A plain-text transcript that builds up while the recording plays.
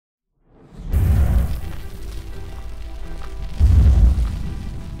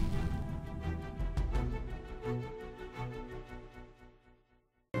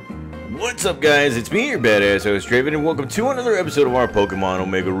What's up, guys? It's me, your badass host Draven, and welcome to another episode of our Pokemon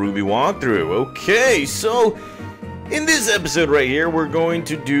Omega Ruby walkthrough. Okay, so in this episode right here, we're going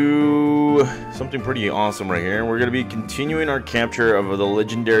to do something pretty awesome right here. We're going to be continuing our capture of the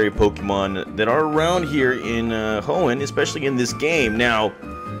legendary Pokemon that are around here in Hoenn, especially in this game. Now,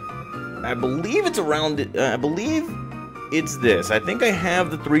 I believe it's around, it's this. I think I have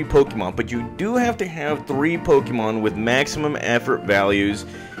the 3 Pokemon, but you do have to have 3 Pokemon with maximum effort values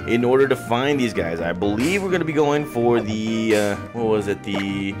in order to find these guys. I believe we're going to be going for the, what was it,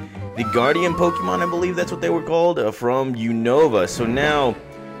 the Guardian Pokemon, I believe that's what they were called, from Unova. So now,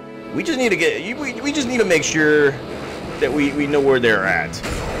 we just need to we just need to make sure that we know where they're at.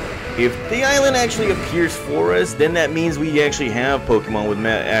 If the island actually appears for us, then that means we actually have Pokemon with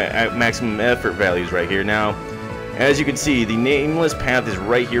maximum effort values right here. Now, as you can see, the nameless path is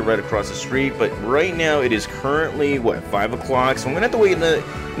right here, right across the street, but right now it is currently, what, 5 o'clock, so I'm going to have to wait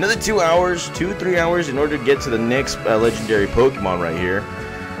another 2-3 hours in order to get to the next legendary Pokemon right here.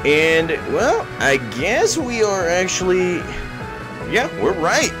 And, well, I guess we are actually, yeah, we're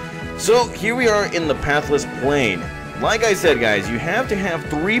right. So, here we are in the Pathless Plain. Like I said, guys, you have to have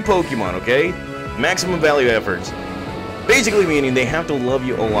 3 Pokemon, okay? Maximum value efforts. Basically meaning they have to love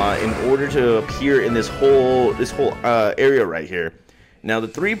you a lot in order to appear in this whole area right here. Now, the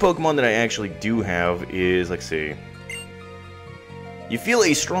 3 Pokemon that I actually do have is, let's see. You feel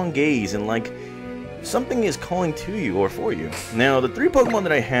a strong gaze and like something is calling to you or for you. Now, the 3 Pokemon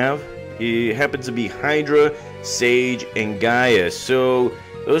that I have, it happens to be Hydra, Sage, and Gaia. So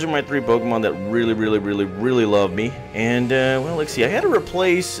those are my 3 Pokemon that really love me. And well, let's see. I had to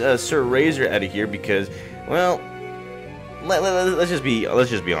replace Sir Razor out of here because, well, let's just be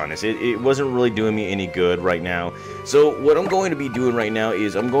honest. It wasn't really doing me any good right now. So what I'm going to be doing right now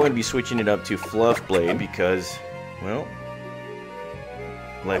is I'm going to be switching it up to Fluff Blade because, well,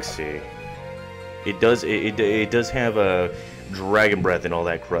 let's see. It does have a Dragon Breath and all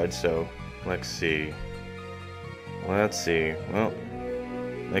that crud. So let's see. Well, let's see.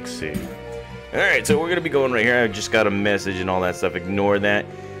 All right, so we're gonna be going right here. I just got a message and all that stuff. Ignore that.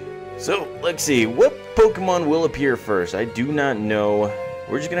 So, let's see, what Pokemon will appear first? I do not know.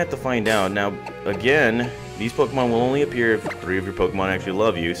 We're just going to have to find out. Now, again, these Pokemon will only appear if 3 of your Pokemon actually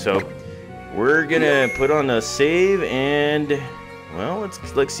love you. So, we're going to put on a save and, well,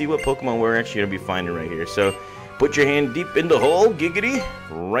 let's see what Pokemon we're actually going to be finding right here. So, put your hand deep in the hole, Giggity,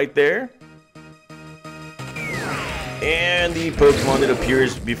 right there. And the Pokemon that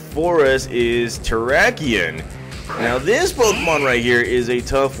appears before us is Terrakion. Now, this Pokemon right here is a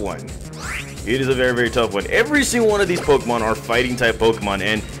tough one. It is a very tough one. Every single one of these Pokemon are fighting-type Pokemon,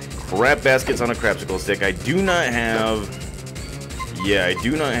 and crap baskets on a crapsicle stick. I do not have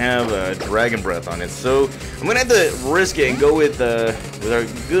Dragon Breath on it, so I'm gonna have to risk it and go with our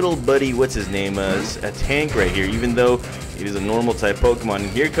good old buddy, what's his name, a tank right here, even though it is a normal-type Pokemon. And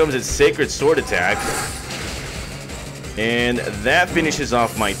here comes its Sacred Sword attack, and that finishes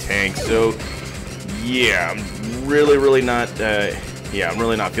off my tank, so yeah, I'm really not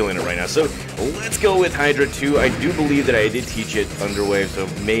feeling it right now. So let's go with Hydra 2. I do believe that I did teach it Thunderwave, so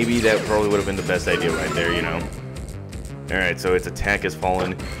maybe that probably would have been the best idea right there, you know. Alright, so its attack has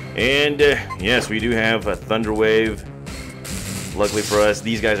fallen. And yes, we do have a Thunderwave. Luckily for us,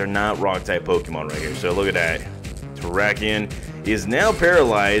 these guys are not Rock-type Pokemon right here. So look at that. Terrakion is now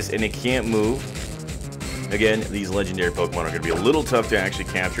paralyzed and it can't move. Again, these legendary Pokemon are going to be a little tough to actually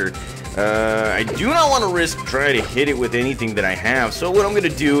capture. I do not want to risk trying to hit it with anything that I have, so what I'm going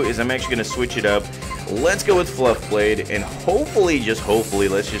to do is I'm actually going to switch it up. Let's go with Fluff Blade, and hopefully, just hopefully,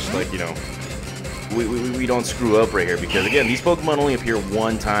 let's just, like, you know, we don't screw up right here, because, again, these Pokemon only appear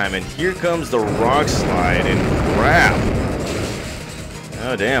one time, and here comes the Rock Slide, and crap.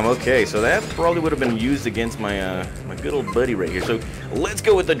 Oh, damn, okay, so that probably would have been used against my, my good old buddy right here. So, let's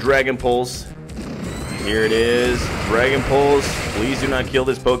go with the Dragon Pulse. Here it is, Dragon Pulse. Please do not kill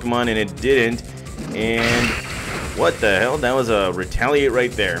this Pokemon, and it didn't. And what the hell? That was a Retaliate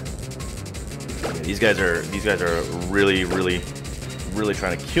right there. These guys are really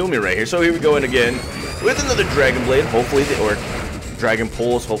trying to kill me right here. So here we go in again with another Dragon Blade. Hopefully, or Dragon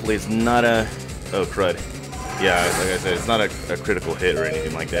Pulse. Hopefully, it's not a crud. Yeah, like I said, it's not a critical hit or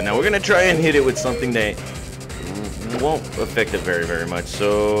anything like that. Now we're gonna try and hit it with something that won't affect it very much.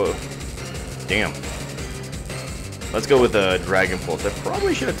 So, damn. Let's go with a Dragon Pulse. I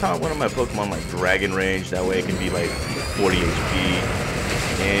probably should have taught one of my Pokemon like Dragon Rage. That way it can be like 40 HP.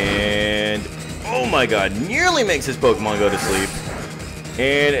 And oh my god, nearly makes his Pokemon go to sleep.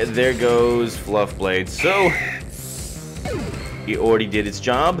 And there goes Fluff Blade. So, it already did its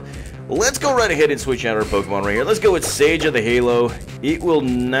job. let's go right ahead and switch out our Pokemon right here. Let's go with Sage of the Halo. It will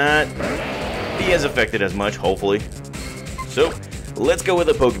not be as affected as much, hopefully. So let's go with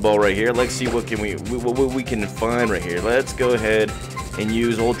a Pokeball right here. Let's see what we can find right here. Let's go ahead and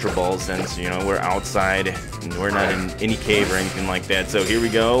use Ultra Ball since, you know, we're outside and we're not in any cave or anything like that. So here we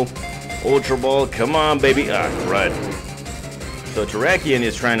go. Ultra Ball, come on, baby. Ah, crud. So Terrakion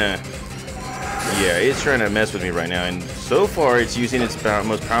is trying to, yeah, it's trying to mess with me right now. And so far, it's using its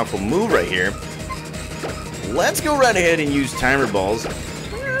most powerful move right here. Let's go right ahead and use Timer Balls.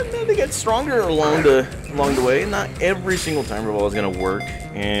 They get stronger along the way. Not every single Timer Ball is gonna work.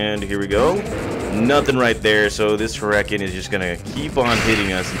 And here we go. Nothing right there. So this Terrakion is just gonna keep on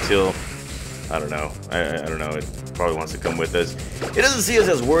hitting us until, I don't know. I don't know. It probably wants to come with us. It doesn't see us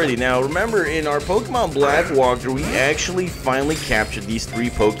as worthy. Now, remember, in our Pokemon Black walkthrough, we actually finally captured these 3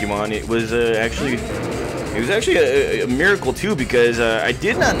 Pokemon. It was actually a miracle too, because I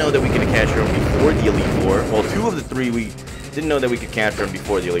did not know that we could capture them before the Elite Four. Well, 2 of the 3 we didn't know that we could capture them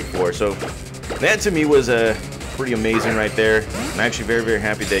before the Elite Four. So that to me was pretty amazing right there. I'm actually very, very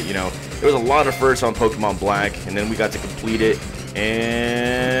happy that, you know, there was a lot of firsts on Pokemon Black, and then we got to complete it.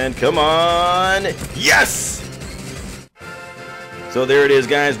 And come on, yes! So there it is,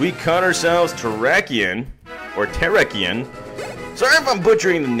 guys. We caught ourselves Terrakion, or Terrakion. Sorry if I'm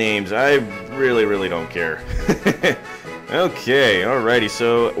butchering the names. I really, really don't care. Okay, alrighty.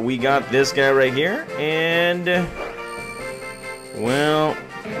 So we got this guy right here, and well,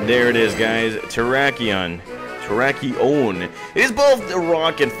 there it is, guys. Terrakion. Terrakion. It is both a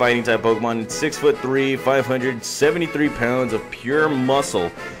rock and fighting type Pokemon. It's 6'3", 573 pounds of pure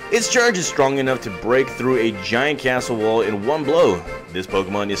muscle. Its charge is strong enough to break through a giant castle wall in one blow. This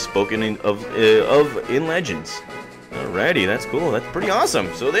Pokemon is spoken of in legends. Alrighty, that's cool. That's pretty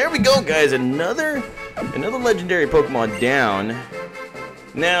awesome. So there we go, guys. Another legendary Pokemon down.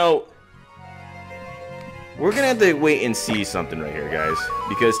 Now, we're gonna have to wait and see something right here, guys,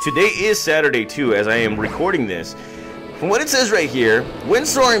 because today is Saturday too, as I am recording this. From what it says right here, when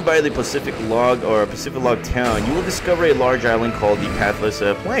soaring by the Pacifidlog Town, you will discover a large island called the Pathless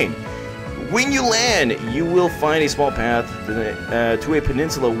Plain. When you land, you will find a small path to a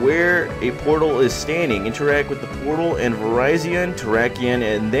peninsula where a portal is standing. Interact with the portal, and Virizion, Terrakion,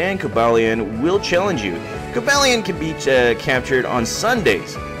 and then Cobalion will challenge you. Cobalion can be captured on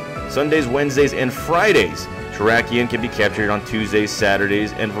Sundays, Wednesdays, and Fridays. Terrakion can be captured on Tuesdays,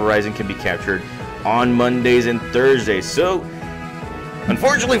 Saturdays, and Virizion can be captured on Mondays and Thursdays. So,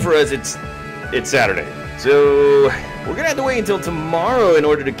 unfortunately for us, it's Saturday. So, we're gonna have to wait until tomorrow in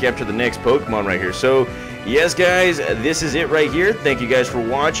order to capture the next Pokemon right here. So, yes, guys, this is it right here. Thank you guys for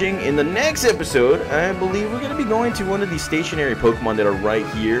watching. In the next episode, I believe we're gonna be going to one of these stationary Pokemon that are right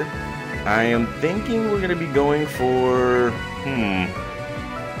here. I am thinking we're gonna be going for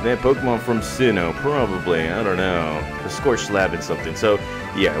that Pokemon from Sinnoh, probably. I don't know. The Scorched Slab and something. So,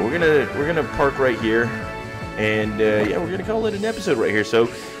 yeah, we're gonna park right here, and yeah, we're gonna call it an episode right here. So,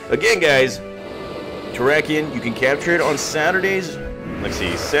 again, guys, Terrakion, you can capture it on Saturdays. Let's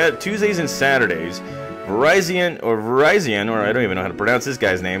see, Tuesdays and Saturdays. Virizion, or I don't even know how to pronounce this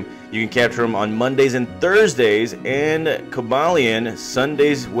guy's name. You can capture him on Mondays and Thursdays, and Cobalion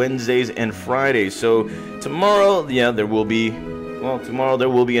Sundays, Wednesdays, and Fridays. So tomorrow, yeah, there will be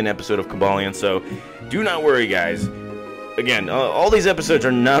an episode of Cobalion, so do not worry, guys. Again, all these episodes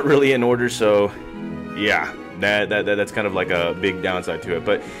are not really in order, so yeah, that's kind of like a big downside to it,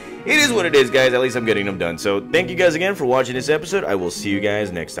 but it is what it is, guys. At least I'm getting them done. So thank you guys again for watching this episode. I will see you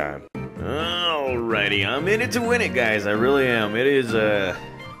guys next time. Alrighty, I'm in it to win it, guys. I really am. It is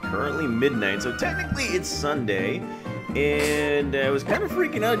currently midnight, so technically it's Sunday. And I was kind of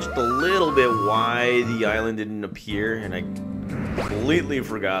freaking out just a little bit why the island didn't appear, and I completely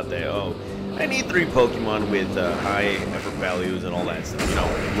forgot that, oh, I need 3 Pokemon with high effort values and all that stuff. You know,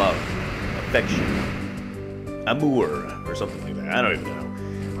 love, affection, amour, or something like that. I don't even know.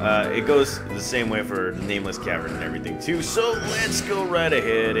 It goes the same way for the Nameless Cavern and everything too. So let's go right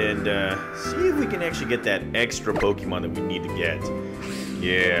ahead and see if we can actually get that extra Pokemon that we need to get.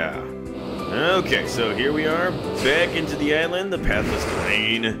 Yeah. Okay, so here we are, back into the island, the Pathless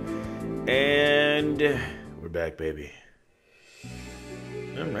Plain, and we're back, baby.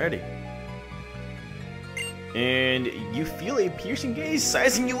 I'm ready. And you feel a piercing gaze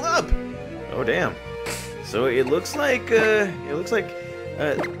sizing you up. Oh damn! So it looks like the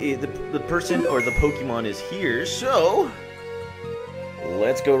person or the Pokemon is here. So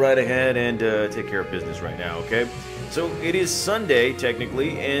let's go right ahead and take care of business right now. Okay. So it is Sunday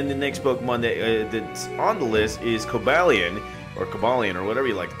technically, and the next Pokemon that's on the list is Cobalion or whatever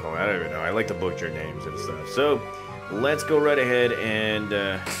you like to call it. I don't even know. I like to butcher names and stuff. So let's go right ahead and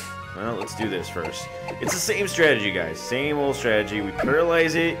Well, let's do this first. It's the same strategy, guys. Same old strategy. We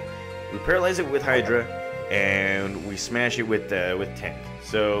paralyze it. We paralyze it with Hydra, and we smash it with Tank.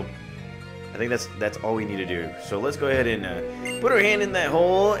 So I think that's all we need to do. So let's go ahead and put our hand in that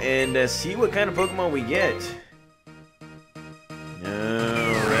hole and see what kind of Pokemon we get.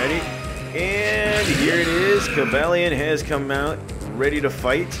 Alrighty, and here it is. Cobalion has come out, ready to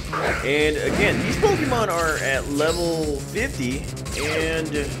fight. And again, these Pokemon are at level 50,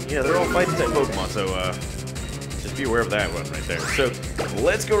 and yeah, they're all fighting type Pokemon. So just be aware of that one right there. So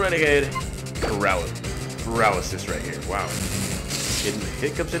let's go right ahead. Paralysis right here. Wow, getting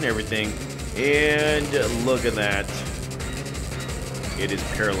hiccups and everything. And look at that. It is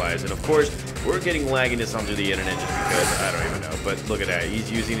paralyzed. And of course, we're getting lagginess onto the internet just because I don't even know. But look at that.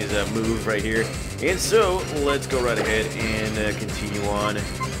 He's using his move right here. And so let's go right ahead and continue on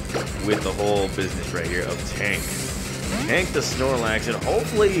with the whole business right here of Tank. Tank the Snorlax. And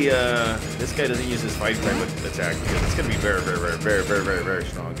hopefully this guy doesn't use his fighting type attack because it's going to be very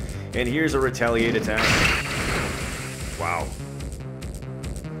strong. And here's a retaliate attack. Wow.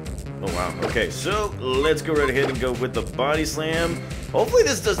 Oh wow, okay, so let's go right ahead and go with the Body Slam. Hopefully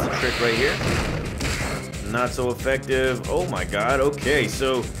this does the trick right here. Not so effective. Oh my god, okay,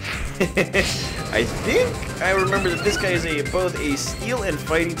 so I think I remember that this guy is both a Steel and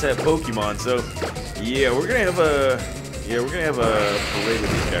Fighting type Pokemon, so yeah, we're gonna have a parade with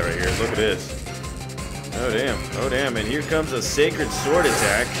this guy right here. Look at this. Oh damn, and here comes a Sacred Sword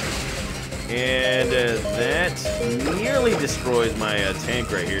attack. And that nearly destroys my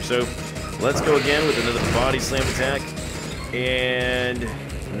Tank right here. So let's go again with another Body Slam attack. And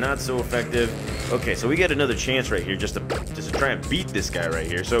not so effective. Okay, so we get another chance right here just to try and beat this guy right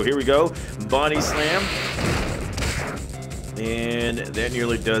here. So here we go. Body Slam. And that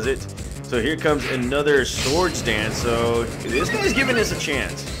nearly does it. So here comes another Swords Dance. So this guy's giving us a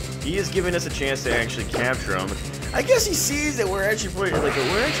chance. He is giving us a chance to actually capture him. I guess he sees that we're actually a pretty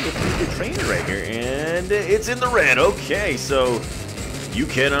good trainer right here, and it's in the red. Okay, so you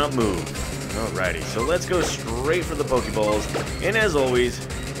cannot move. Alrighty, so let's go straight for the Pokeballs. And as always,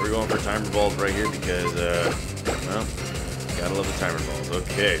 we're going for Timer Balls right here because, well, gotta love the Timer Balls.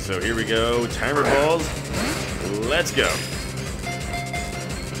 Okay, so here we go. Timer Balls. Let's go.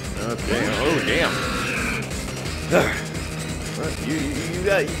 Okay. Oh damn.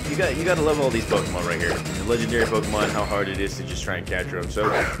 You gotta love all these Pokemon right here. The legendary Pokemon, how hard it is to just try and capture them. So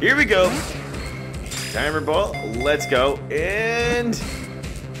here we go. Timer Ball. Let's go. And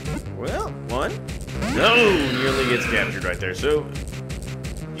well, one. No, nearly gets captured right there. So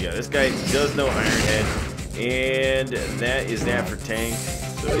yeah, this guy does know Iron Head, and that is that for Tank.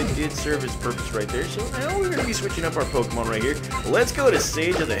 So it did serve its purpose right there. So now we're gonna be switching up our Pokemon right here. Let's go to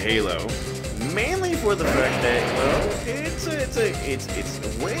Sage of the Halo. Mainly for the fact that, well, it's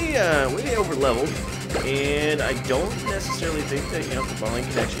way over leveled, and I don't necessarily think that, you know, Cobalion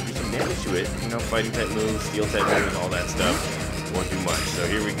can actually do some damage to it. You know, fighting type moves, steel type moves, and all that stuff won't do much. So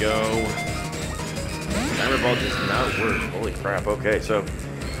here we go. Timer Ball does not work. Holy crap. Okay, so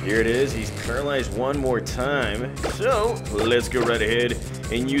here it is. He's paralyzed one more time. So let's go right ahead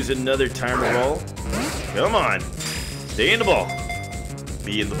and use another Timer Ball. Come on, stay in the ball.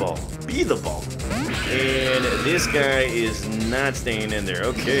 Be in the ball. Be the ball. And this guy is not staying in there.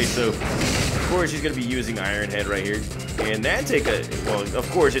 Okay, so of course he's going to be using Iron Head right here. And that well, of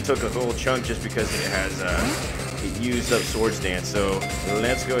course it took a whole chunk just because it has, it used up Swords Dance. So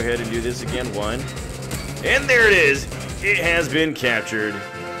let's go ahead and do this again. One. And there it is. It has been captured.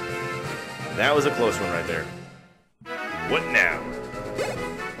 That was a close one right there. What now?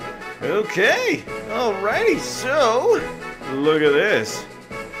 Okay. Alrighty, so look at this.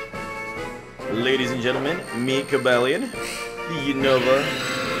 Ladies and gentlemen, meet Cobalion, the Unova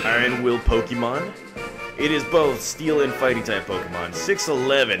Iron Will Pokemon. It is both Steel and Fighting type Pokemon.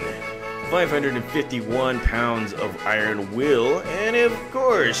 6'11", 551 pounds of Iron Will, and of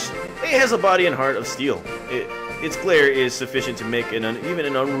course, it has a body and heart of Steel. Its glare is sufficient to make even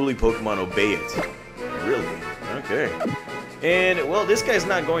an unruly Pokemon obey it. Really? Okay. And well, this guy's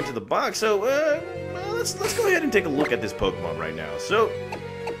not going to the box, so well, let's go ahead and take a look at this Pokemon right now. So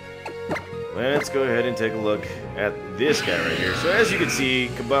let's go ahead and take a look at this guy right here. So as you can see,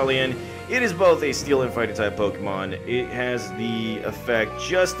 Cobalion, it is both a Steel and Fighting type Pokemon. It has the effect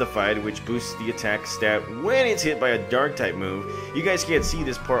Justified, which boosts the attack stat when it's hit by a Dark type move. You guys can't see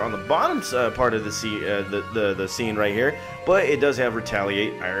this part on the bottom part of the scene right here, but it does have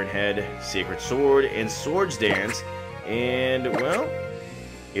Retaliate, Iron Head, Sacred Sword, and Swords Dance. And well,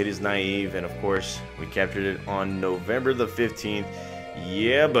 it is naive, and of course, we captured it on November the 15th.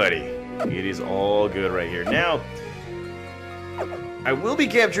 Yeah, buddy. It is all good right here. Now, I will be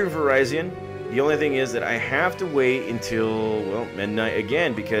capturing Virizion. The only thing is that I have to wait until, well, midnight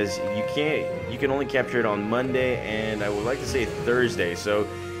again, because you can only capture it on Monday, and I would like to say Thursday. So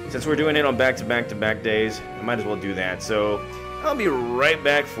since we're doing it on back-to-back days, I might as well do that. So I'll be right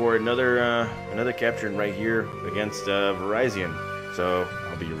back for another capturing right here against Virizion. So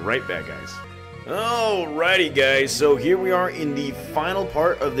I'll be right back, guys. Alrighty, guys. So here we are in the final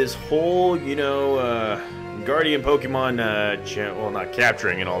part of this whole, Guardian Pokemon, well, not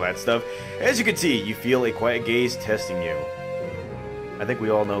capturing and all that stuff. As you can see, you feel a quiet gaze testing you. I think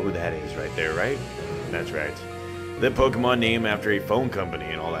we all know who that is right there, right? That's right. The Pokemon name after a phone company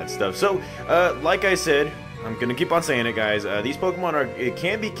and all that stuff. So, like I said, I'm gonna keep on saying it, guys. These Pokemon it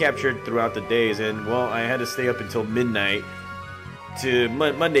can be captured throughout the days, and well, I had to stay up until midnight, to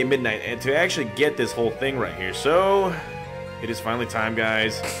Monday midnight, and to actually get this whole thing right here. So, it is finally time,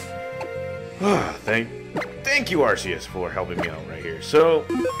 guys. Thank you, Arceus, for helping me out right here. So,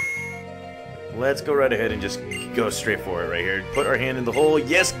 let's go right ahead and just go straight for it right here. Put our hand in the hole.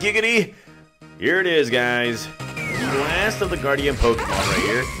 Yes, giggity! Here it is, guys. The last of the Guardian Pokemon right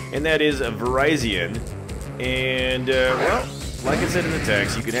here, and that is Virizion. And, well, like I said in the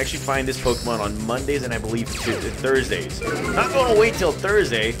text, you can actually find this Pokemon on Mondays and I believe Thursdays. Not going to wait till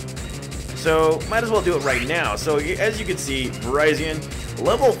Thursday, so might as well do it right now. So, as you can see, Virizion,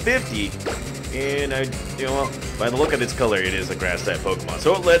 level 50. And by the look of its color, it is a grass-type Pokemon.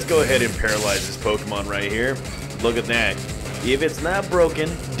 So let's go ahead and paralyze this Pokemon right here. Look at that. If it's not broken,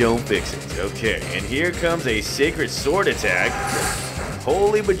 don't fix it. Okay, and here comes a Sacred Sword attack.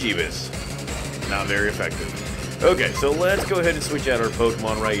 Holy bejeebus. Not very effective. Okay, so let's go ahead and switch out our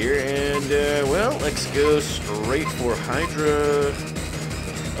Pokemon right here. And, well, let's go straight for Hydra.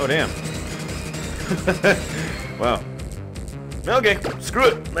 Oh, damn. Wow. Okay, screw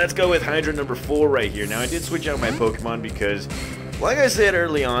it. Let's go with Hydra number 4 right here. Now, I did switch out my Pokemon because, like I said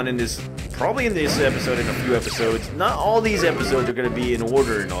early on in this, probably in this episode and a few episodes, not all these episodes are going to be in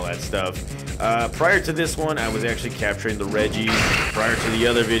order and all that stuff. Prior to this one, I was actually capturing the Regis. Prior to the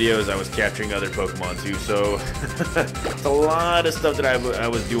other videos, I was capturing other Pokemon too. So, it's a lot of stuff that I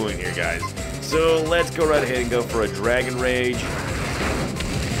was doing here, guys. So, let's go right ahead and go for a Dragon Rage.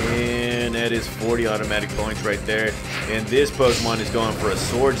 And that is 40 automatic points right there. And this Pokemon is going for a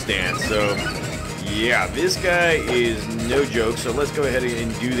Swords Dance. So, yeah, this guy is no joke. So let's go ahead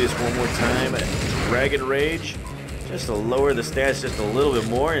and do this one more time. Dragon Rage, just to lower the stats just a little bit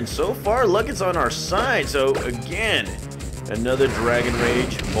more. And so far, luck is on our side. So, again, another Dragon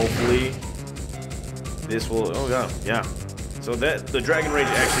Rage. Hopefully, this will... Oh, yeah. So the Dragon Rage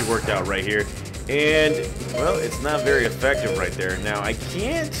actually worked out right here. And, well, it's not very effective right there. Now, I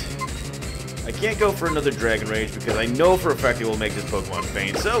can't go for another Dragon Rage because I know for a fact it will make this Pokemon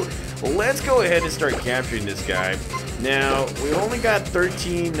faint. So, let's go ahead and start capturing this guy. Now, we only got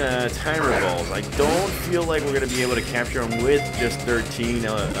 13 Timer Balls. I don't feel like we're going to be able to capture him with just 13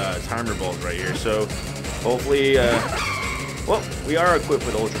 Timer Balls right here. So, hopefully, well, we are equipped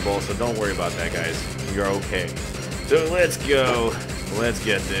with Ultra Balls, so don't worry about that, guys. We are okay. So, let's go. Let's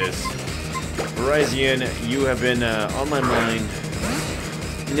get this. Virizion, you have been on my mind.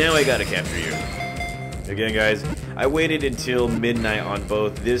 Now I gotta capture you. Again, guys, I waited until midnight on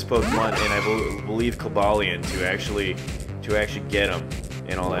both this Pokemon and I believe Cobalion to actually get him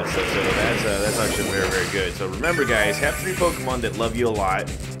and all that stuff. So that's actually very, very good. So remember, guys, have 3 Pokemon that love you a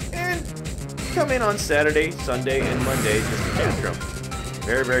lot and come in on Saturday, Sunday, and Monday just to capture them.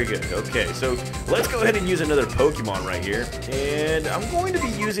 Very, very good. Okay, so let's go ahead and use another Pokemon right here. And I'm going to be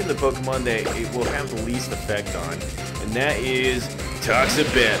using the Pokemon that it will have the least effect on. And that is Toxic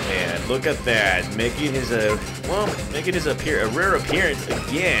Batman. Look at that. Making his a rare appearance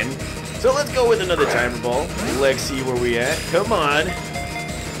again. So let's go with another Timer Ball. Let's see where we at. Come on.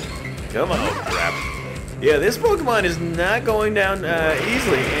 Come on. Oh, crap. Yeah, this Pokemon is not going down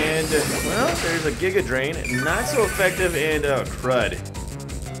easily. And, well, there's a Giga Drain. Not so effective. And, oh, crud.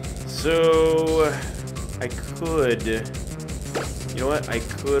 So, I could, you know what, I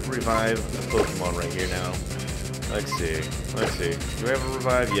could revive a Pokemon right here now. Let's see, do I have a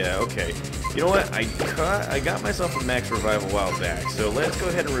revive? Yeah, okay. You know what, I got myself a max revive a while back, so let's go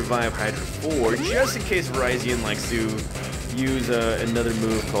ahead and revive Hydra 4, just in case Virizion likes to use another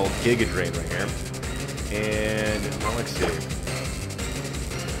move called Giga Drain right here. And, well, let's see.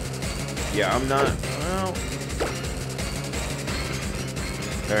 Yeah, I'm not, well...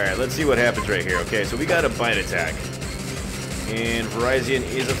 Alright, let's see what happens right here. Okay, so we got a Bite Attack. And Virizion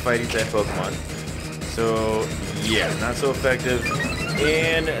is a fighting type Pokemon. So, yeah, not so effective.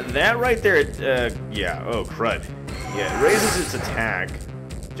 And that right there, yeah, oh, crud. Yeah, it raises its attack.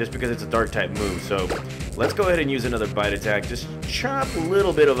 just because it's a dark type move. So let's go ahead and use another bite attack. Just chop a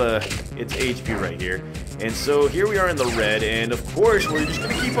little bit of its HP right here. And so here we are in the red, and of course we're just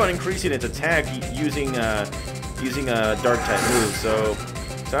going to keep on increasing its attack using a dark type move. So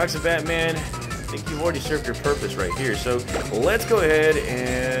Toxic Batman, I think you've already served your purpose right here. So let's go ahead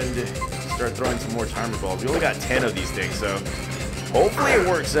and start throwing some more timer balls. We only got 10 of these things, so hopefully it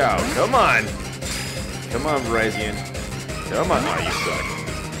works out. Come on. Come on, Virizion. Come on. Oh, you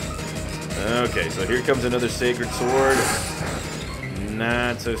suck. Okay, so here comes another Sacred Sword.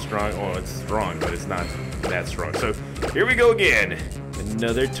 Not so strong. Oh, it's strong, but it's not that strong. So here we go again.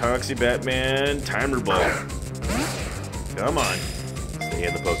 Another Toxic Batman timer ball. Come on. Stay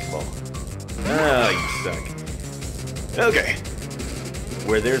in the Pokeball. Oh, you suck. Okay.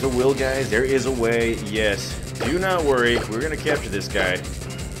 Where there's a will, guys, there is a way. Yes. Do not worry. We're going to capture this guy.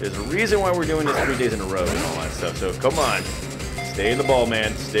 There's a reason why we're doing this 3 days in a row and all that stuff. So come on. Stay in the ball,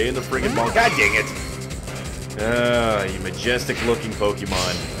 man. Stay in the friggin' ball. God dang it. You majestic looking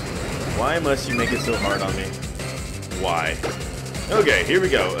Pokemon. Why must you make it so hard on me? Why? Okay, here we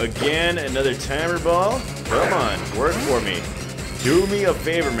go. Again, another timer ball. Come on. Work for me. Do me a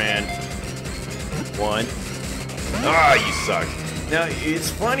favor, man. 1. Ah, you suck. Now, it's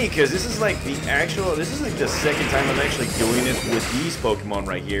funny because this is like the second time I'm actually doing this with these Pokemon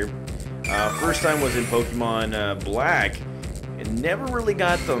right here. First time was in Pokemon Black, and never really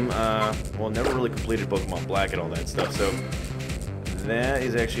got them, well, never really completed Pokemon Black and all that stuff, so that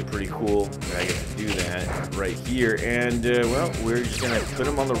is actually pretty cool that I get to do that right here. And, well, we're just going to put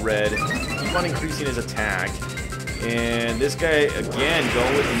him on the red, keep on increasing his attack, and this guy, again,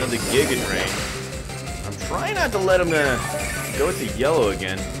 going with another Giga Drain. I'm trying not to let him go to yellow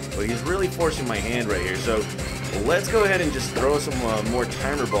again, but he's really forcing my hand right here. So let's go ahead and just throw some more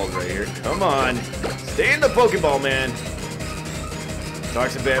timer balls right here. Come on. Stay in the Pokeball, man.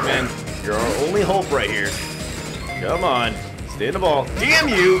 Toxic Batman, you're our only hope right here. Come on. Stay in the ball. Damn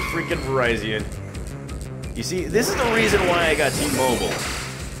you, freaking Virizion. You see, this is the reason why I got T-Mobile.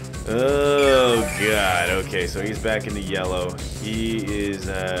 Oh, God. Okay, so he's back in the yellow. He is,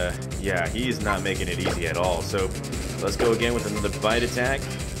 yeah, he is not making it easy at all. So let's go again with another bite attack.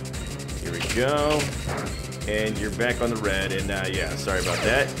 Here we go. And you're back on the red. And, yeah, sorry about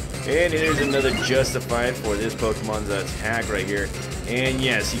that. And here's another Justified for this Pokemon's attack right here. And,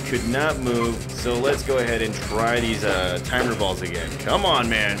 yes, he could not move. So let's go ahead and try these timer balls again. Come on,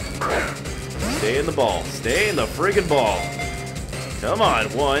 man. Stay in the ball. Stay in the friggin' ball. Come on,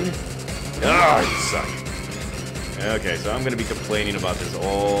 1. Ah, you suck. Okay, so I'm going to be complaining about this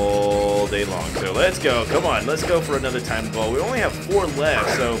all day long. So let's go. Come on, let's go for another timer ball. We only have 4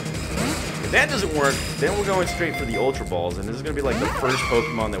 left, so if that doesn't work, then we're going straight for the Ultra Balls. And this is going to be like the first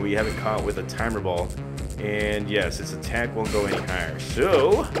Pokemon that we haven't caught with a timer ball. And yes, its attack won't go any higher.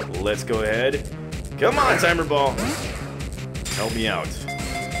 So let's go ahead. Come on, timer ball. Help me out.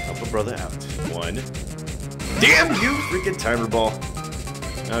 Help a brother out. 1. Damn you, freaking timer ball.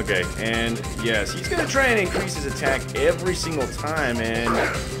 Okay, and yes, he's gonna try and increase his attack every single time, and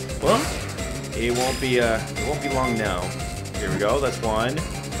well, it won't be long now. Here we go. That's 1.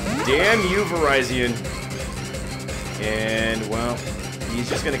 Damn you, Virizion. And well, he's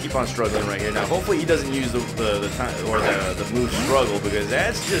just gonna keep on struggling right here. Now, hopefully, he doesn't use the time or the move struggle, because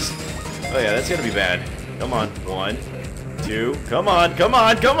that's just, oh yeah, that's gonna be bad. Come on, 1, 2. Come on, come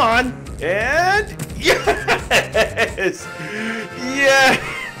on, come on, and yes, yes.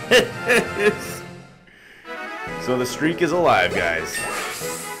 So the streak is alive, guys.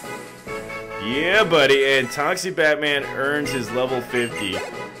 Yeah, buddy. And Toxic Batman earns his level 50.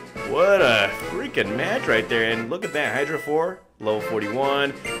 What a freaking match right there. And look at that. Hydra 4, level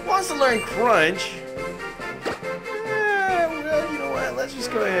 41. Wants to learn Crunch. Well, you know what? Let's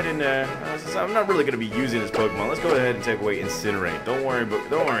just go ahead and... I'm not really going to be using this Pokemon. Let's go ahead and take away Incinerate. Don't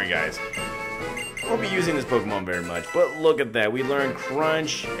worry, guys. Won't be using this Pokemon very much, but look at that. We learned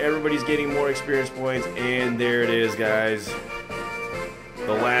Crunch. Everybody's getting more experience points, and there it is, guys.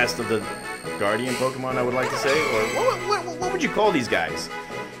 The last of the Guardian Pokemon, I would like to say, or what would you call these guys?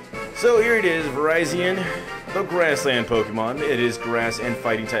 So here it is, Virizion, the Grassland Pokemon. It is Grass and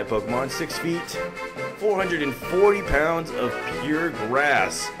Fighting type Pokemon, 6 feet, 440 pounds of pure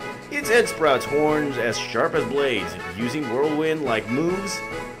grass. Its head sprouts horns as sharp as blades. Using Whirlwind-like moves,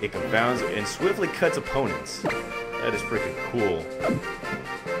 it confounds and swiftly cuts opponents. That is freaking cool.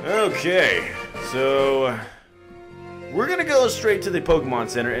 Okay, so we're going to go straight to the Pokemon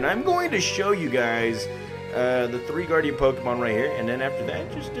Center, and I'm going to show you guys the 3 Guardian Pokemon right here, and then after that,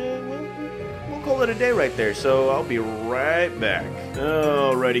 just, we'll call it a day right there. So I'll be right back.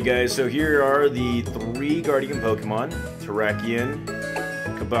 Alrighty, guys, so here are the 3 Guardian Pokemon. Terrakion,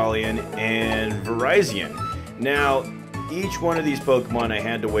 Cobalion, and Virizion. Now, each one of these Pokemon I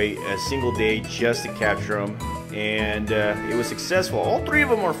had to wait a single day just to capture them, and it was successful. All three of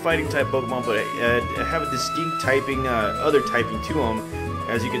them are fighting type Pokemon, but have a distinct typing, other typing to them.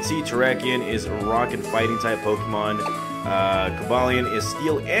 As you can see, Terrakion is a rock and fighting type Pokemon. Cobalion is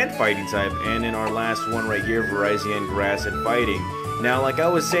steel and fighting type, and in our last one right here, Virizion, grass and fighting. Now, like I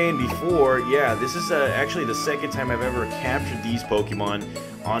was saying before, yeah, this is actually the second time I've ever captured these Pokemon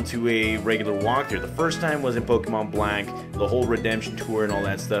onto a regular walkthrough. The first time was in Pokemon Black, the whole redemption tour and all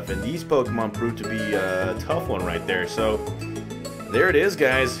that stuff, and these Pokemon proved to be a tough one right there. So there it is,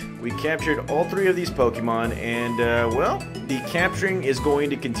 guys. We captured all three of these Pokemon, and well, the capturing is going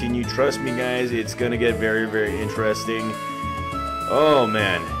to continue. Trust me, guys, it's going to get very, very interesting. Oh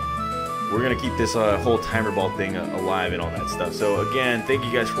man, we're going to keep this whole timer ball thing alive and all that stuff. So again, thank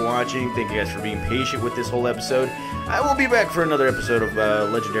you guys for watching. Thank you guys for being patient with this whole episode. I will be back for another episode of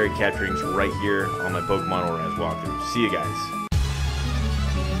legendary capturings right here on my Pokemon ORAS walkthrough. See you guys.